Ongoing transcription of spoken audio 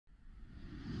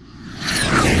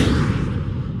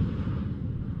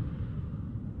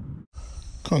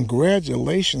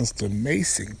Congratulations to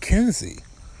Mason Kinsey,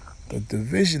 the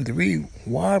Division III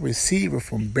wide receiver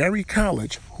from Berry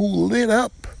College, who lit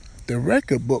up the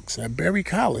record books at Berry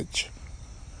College,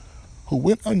 who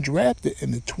went undrafted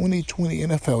in the 2020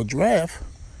 NFL Draft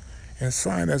and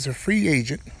signed as a free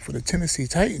agent for the Tennessee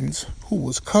Titans, who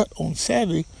was cut on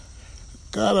Saturday,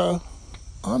 got a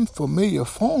unfamiliar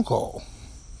phone call.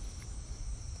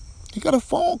 He got a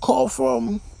phone call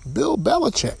from Bill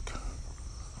Belichick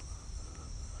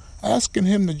asking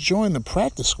him to join the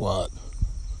practice squad.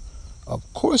 Of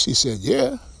course he said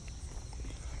yeah.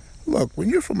 Look, when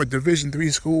you're from a Division III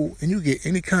school and you get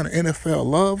any kind of NFL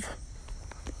love,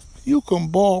 you can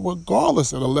ball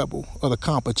regardless of the level of the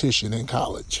competition in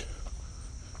college.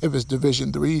 If it's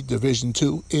Division III, Division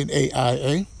II,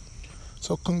 NAIA.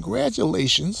 So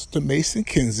congratulations to Mason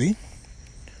Kinsey.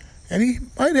 And he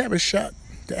might have a shot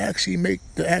to actually make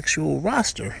the actual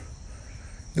roster.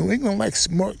 New England likes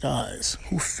smart guys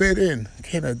who fit in,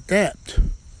 can adapt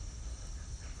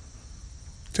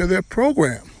to their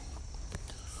program.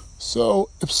 So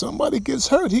if somebody gets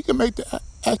hurt, he can make the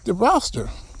active roster.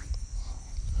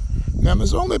 Now,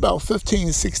 there's only about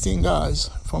 15, 16 guys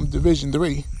from Division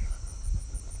III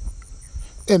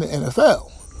in the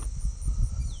NFL.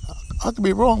 I could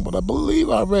be wrong, but I believe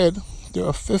I read there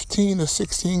are 15 to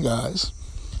 16 guys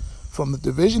from the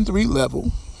Division III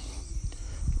level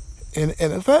in the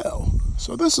NFL.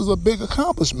 So this is a big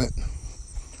accomplishment.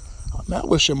 I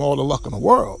wish him all the luck in the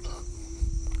world.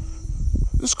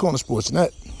 This is Corner Sports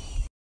Net.